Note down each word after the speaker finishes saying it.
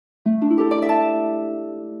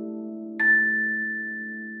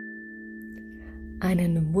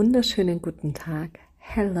Einen wunderschönen guten Tag.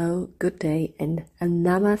 Hello, good day, and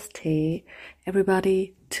namaste,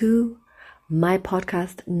 everybody, to my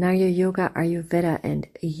podcast, Narya Yoga, Ayurveda, and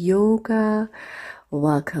Yoga.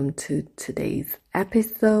 Welcome to today's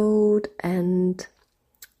episode. And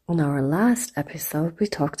on our last episode, we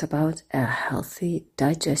talked about a healthy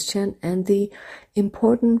digestion and the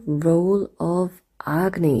important role of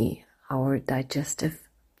Agni, our digestive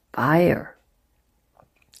fire.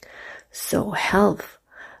 So health,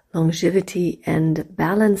 longevity, and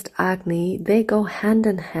balanced Agni, they go hand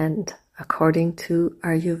in hand according to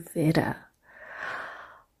Ayurveda.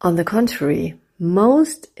 On the contrary,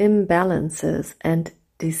 most imbalances and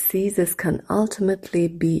diseases can ultimately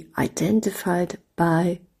be identified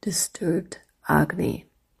by disturbed Agni.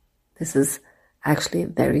 This is actually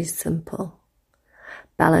very simple.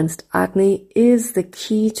 Balanced Agni is the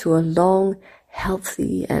key to a long,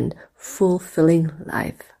 healthy, and fulfilling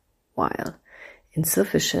life, while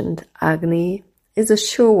insufficient Agni is a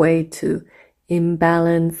sure way to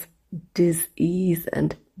imbalance, disease,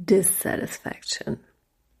 and dissatisfaction.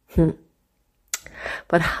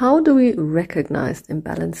 But how do we recognize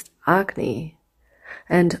imbalanced Agni?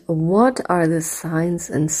 And what are the signs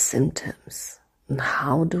and symptoms? And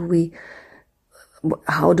how do we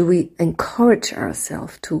encourage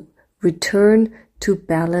ourselves to return to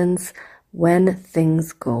balance when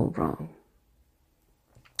things go wrong?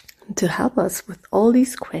 To help us with all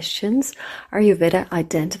these questions, Ayurveda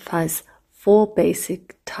identifies 4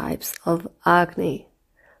 basic types of Agni.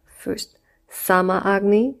 First, Sama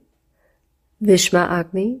Agni, Vishma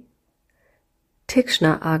Agni,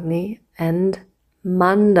 Tikshna Agni, and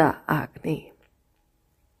Manda Agni.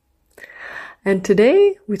 And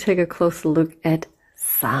today we take a closer look at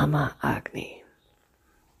Sama Agni.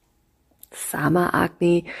 Sama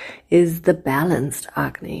Agni is the balanced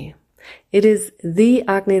Agni. It is the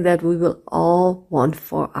Agni that we will all want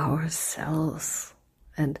for ourselves.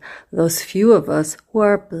 And those few of us who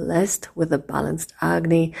are blessed with a balanced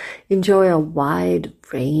Agni enjoy a wide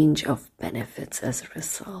range of benefits as a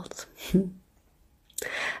result.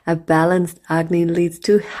 A balanced Agni leads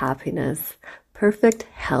to happiness, perfect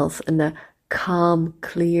health, and a calm,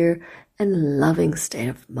 clear, and loving state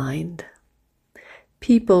of mind.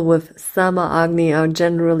 People with Sama Agni are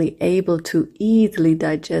generally able to easily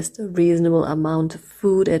digest a reasonable amount of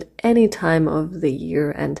food at any time of the year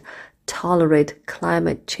and tolerate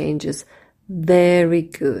climate changes very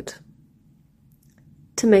good.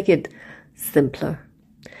 To make it simpler,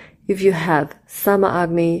 if you have Sama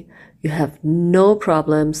Agni, you have no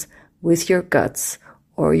problems with your guts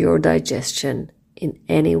or your digestion in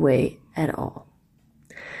any way at all.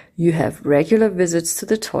 You have regular visits to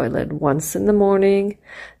the toilet once in the morning.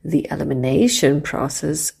 The elimination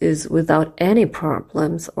process is without any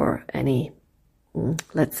problems or any,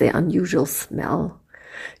 let's say, unusual smell.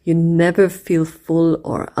 You never feel full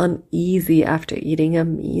or uneasy after eating a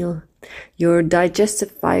meal. Your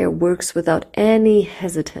digestive fire works without any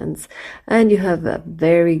hesitance, and you have a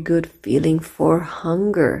very good feeling for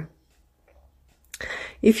hunger.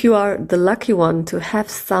 If you are the lucky one to have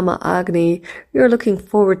Sama Agni, you're looking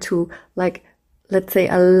forward to, let's say,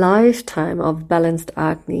 a lifetime of balanced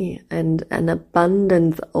Agni and an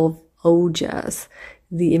abundance of Ojas,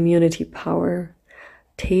 the immunity power,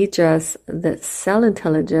 Tejas, the cell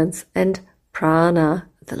intelligence, and Prana,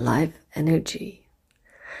 the life energy.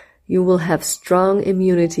 You will have strong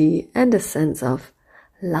immunity and a sense of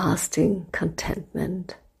lasting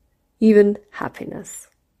contentment, even happiness.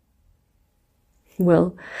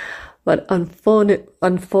 Well, but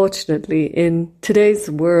unfortunately, in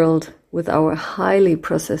today's world, with our highly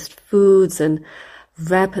processed foods and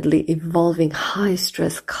rapidly evolving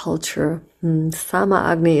high-stress culture, Sama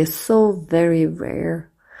Agni is so very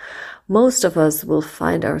rare. Most of us will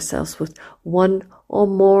find ourselves with one or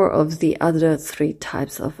more of the other 3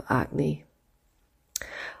 types of Agni,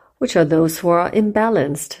 which are those who are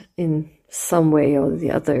imbalanced in some way or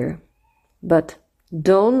the other. But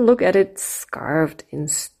don't look at it carved in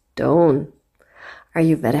stone.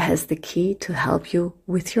 Ayurveda has the key to help you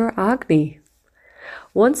with your Agni.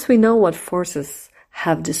 Once we know what forces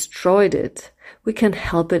have destroyed it, we can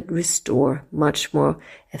help it restore much more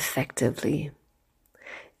effectively.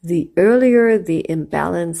 The earlier the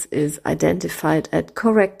imbalance is identified and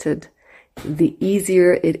corrected, the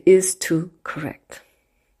easier it is to correct.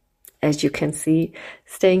 As you can see,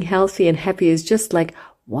 staying healthy and happy is just like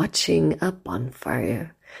watching a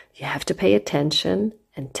bonfire. You have to pay attention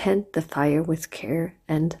and tend the fire with care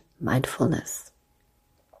and mindfulness.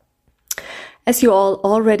 As you all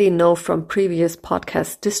already know from previous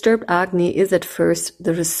podcasts, disturbed Agni is at first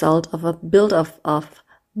the result of a build-up of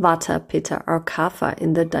Vata, Pitta, or Kapha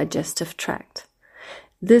in the digestive tract.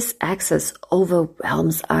 This excess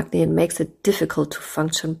overwhelms Agni and makes it difficult to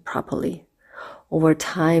function properly. Over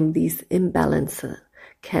time, these imbalances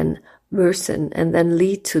can worsen and then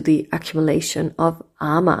lead to the accumulation of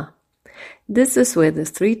ama. This is where the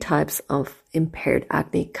three types of impaired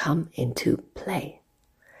Agni come into play.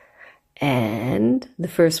 And the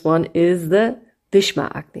first one is the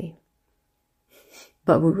Vishma Agni.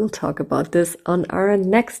 But we will talk about this on our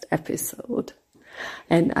next episode.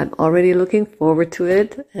 And I'm already looking forward to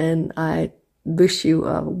it. And I wish you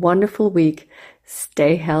a wonderful week.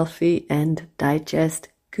 Stay healthy and digest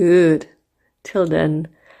good. Till then,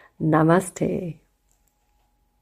 namaste.